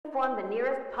inform the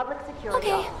nearest public security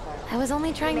Okay, officer. I was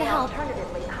only trying to help.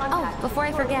 Oh, before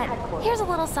I forget, here's a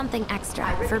little something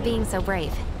extra for being so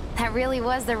brave. That really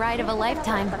was the ride of a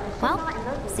lifetime. Well,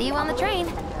 see you on the train.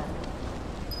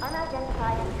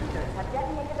 Unidentified intruders have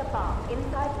detonated a bomb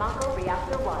inside Mako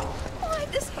Reactor 1. Why,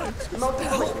 this hurts.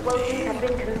 Multiple explosions have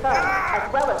been confirmed,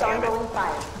 as well as ongoing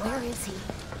fire. Where is he?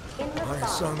 In My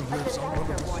response, son a lives on one of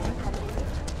disaster the warning has been issued.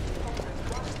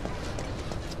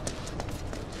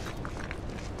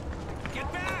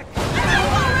 Get back!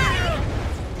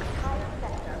 Entire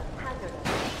sector hazardous.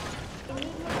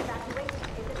 Immediate evacuation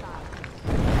is advised.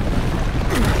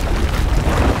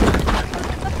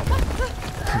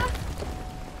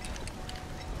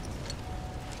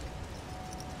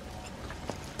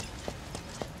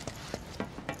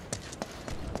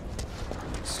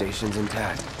 Station's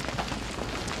intact.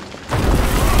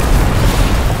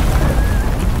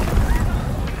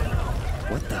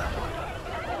 What the?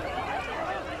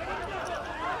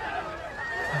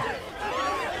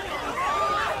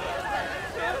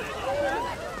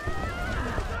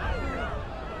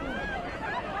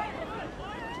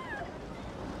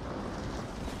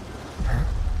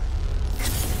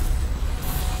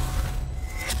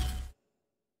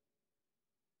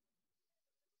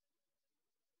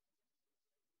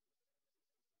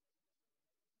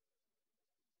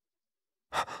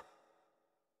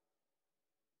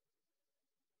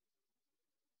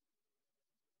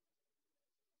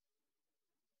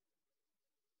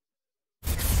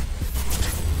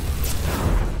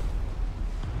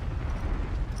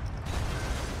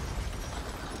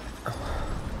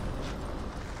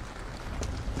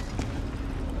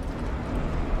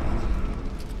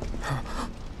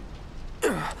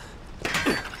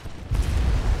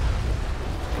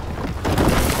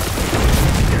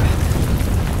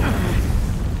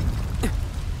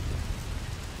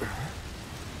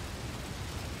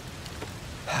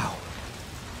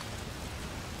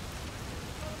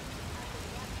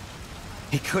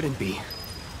 He couldn't be.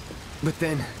 But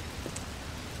then...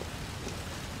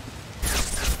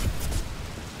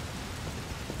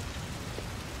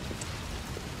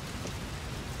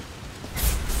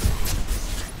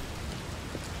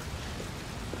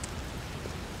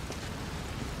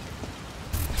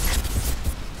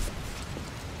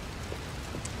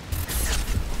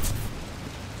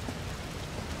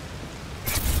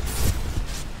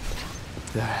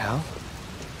 the hell?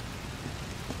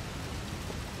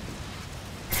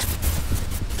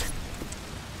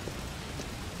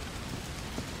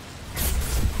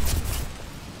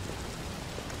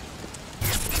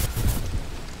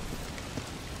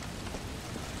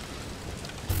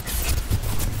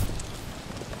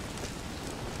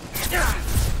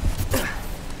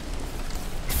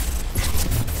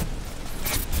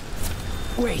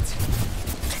 Wait!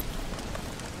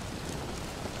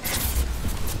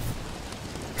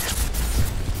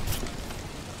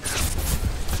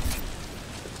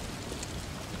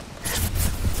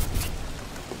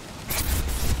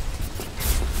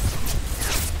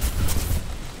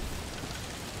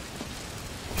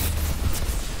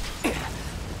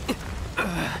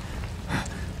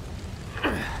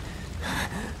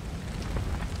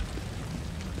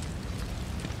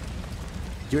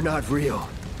 You're not real.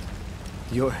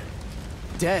 You're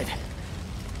dead.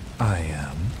 I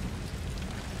am.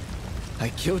 I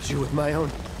killed you with my own...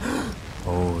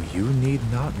 Oh, you need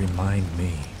not remind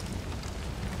me.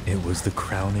 It was the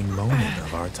crowning moment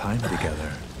of our time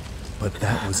together. But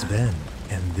that was then,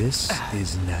 and this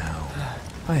is now.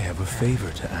 I have a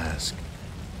favor to ask.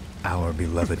 Our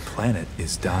beloved planet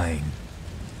is dying.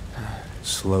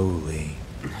 Slowly.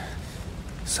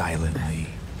 Silently.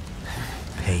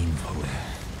 Painfully.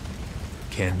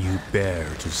 Can you bear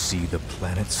to see the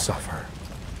planet suffer?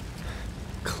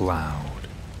 Cloud.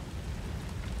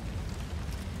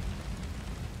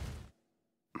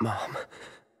 Mom.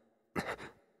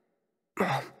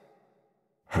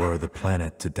 Were the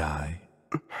planet to die,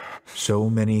 so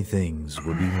many things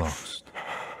would be lost.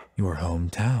 Your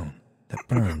hometown that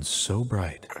burns so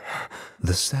bright.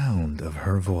 The sound of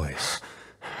her voice,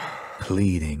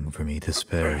 pleading for me to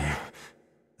spare you.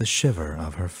 The shiver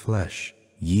of her flesh,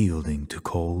 yielding to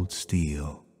cold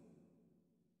steel.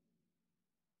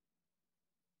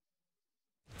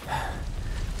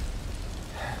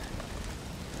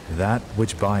 That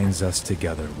which binds us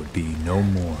together would be no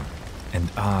more, and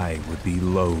I would be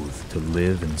loath to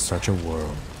live in such a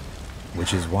world,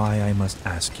 which is why I must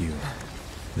ask you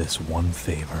this one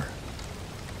favor.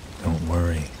 Don't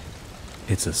worry,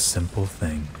 it's a simple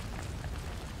thing.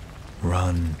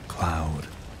 Run, Cloud.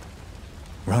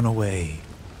 Run away.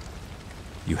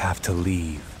 You have to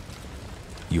leave.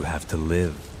 You have to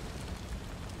live.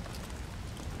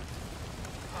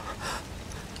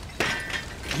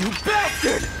 You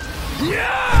bastard!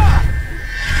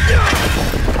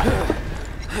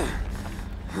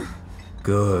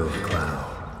 Good,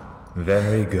 Cloud.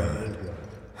 Very good.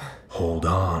 Hold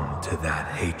on to that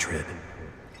hatred.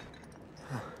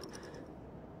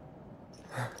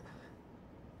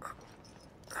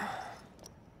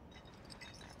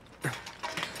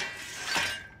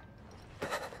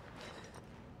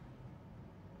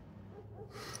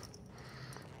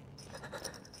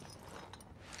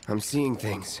 I'm seeing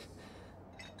things.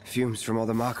 Fumes from all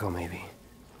the Mako, maybe.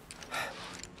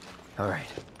 All right.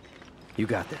 You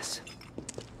got this.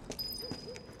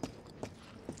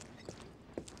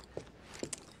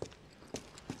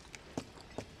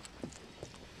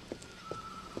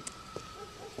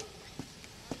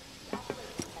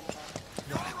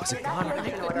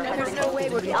 Evacuation order has been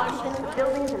issued for the occupants of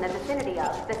buildings in the vicinity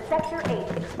of the Sector 8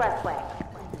 Expressway.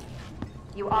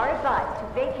 You are advised to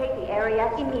vacate the area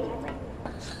immediately.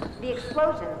 The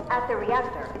explosions at the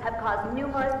reactor have caused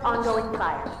numerous ongoing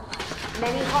fires.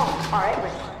 Many homes are at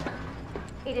risk.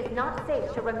 It is not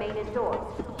safe to remain indoors.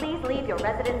 Please leave your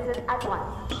residences at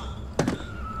once.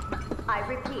 I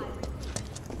repeat.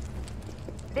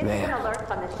 This is an alert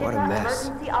from the Shiva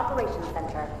Emergency Operations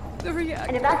Center.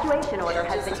 An evacuation order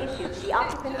has been issued to the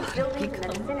occupants of buildings in the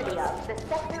vicinity of the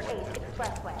Sector 8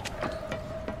 Expressway.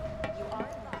 You are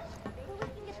advised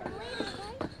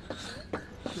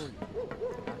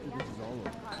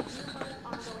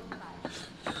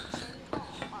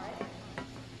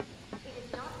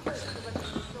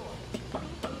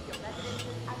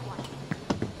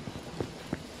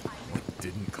It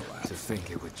didn't collapse. To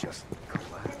think it would just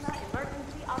collapse. Shiva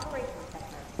Emergency Operations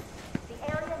Center. The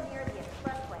area near the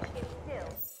expressway is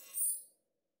still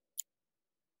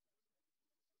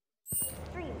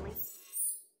extremely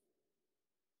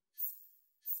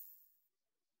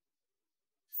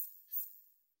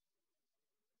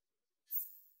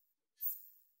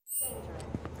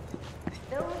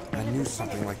dangerous. I knew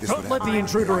something like this would Don't let happen. the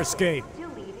intruder escape. To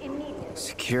leave immediately.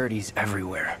 Security's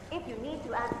everywhere. If you need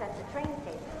to access the train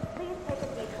station, please take a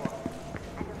detour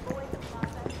and avoid the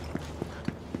process.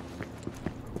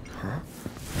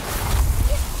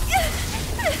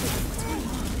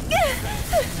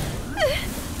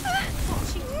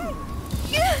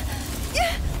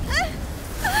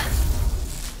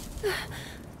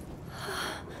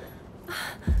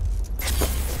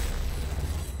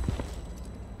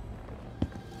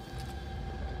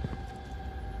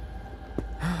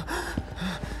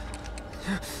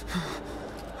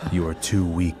 You are too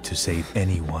weak to save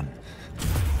anyone.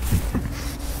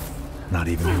 Not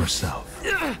even yourself.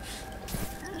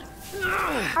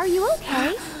 Are you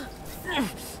okay?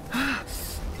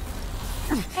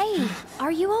 Hey,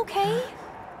 are you okay?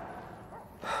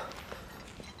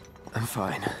 I'm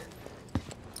fine.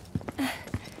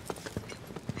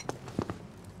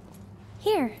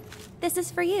 Here, this is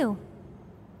for you.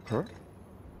 Huh?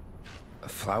 A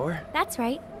flower? That's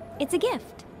right. It's a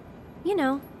gift. You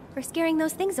know, for scaring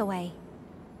those things away.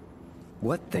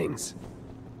 What things?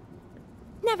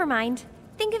 Never mind.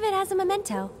 Think of it as a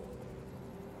memento.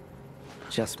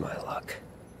 Just my luck.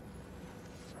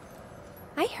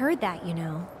 I heard that, you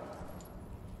know.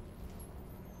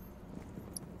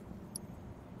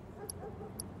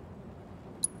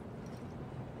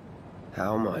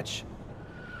 How much?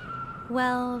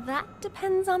 Well, that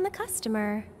depends on the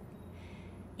customer.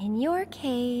 In your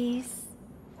case...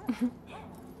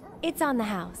 it's on the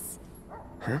house.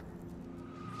 Huh?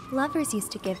 Lovers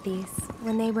used to give these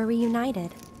when they were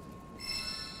reunited.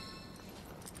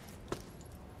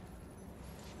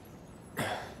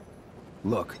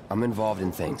 Look, I'm involved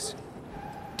in things.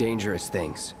 Dangerous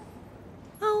things.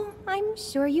 Oh, I'm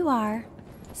sure you are.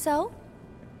 So?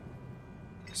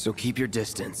 So keep your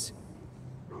distance.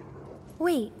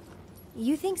 Wait,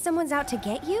 you think someone's out to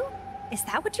get you? Is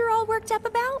that what you're all worked up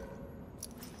about?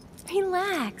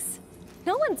 Relax.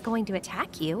 No one's going to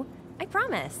attack you. I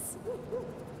promise.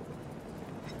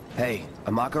 Hey,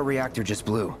 a Mako reactor just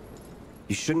blew.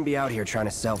 You shouldn't be out here trying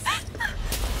to sell...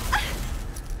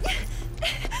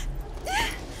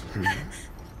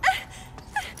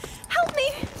 Help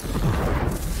me!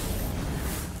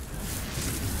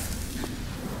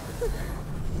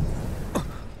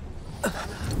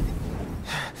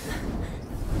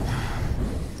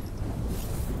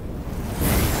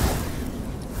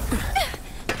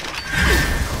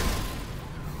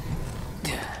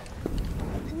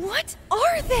 What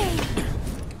are they?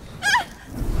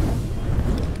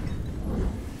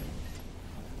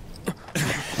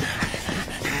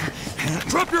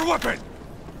 Drop your weapon!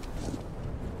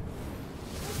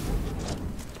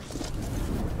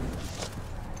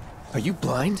 Are you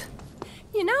blind?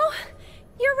 You know,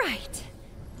 you're right.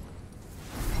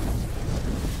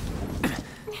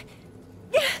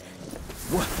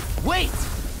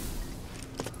 Wait!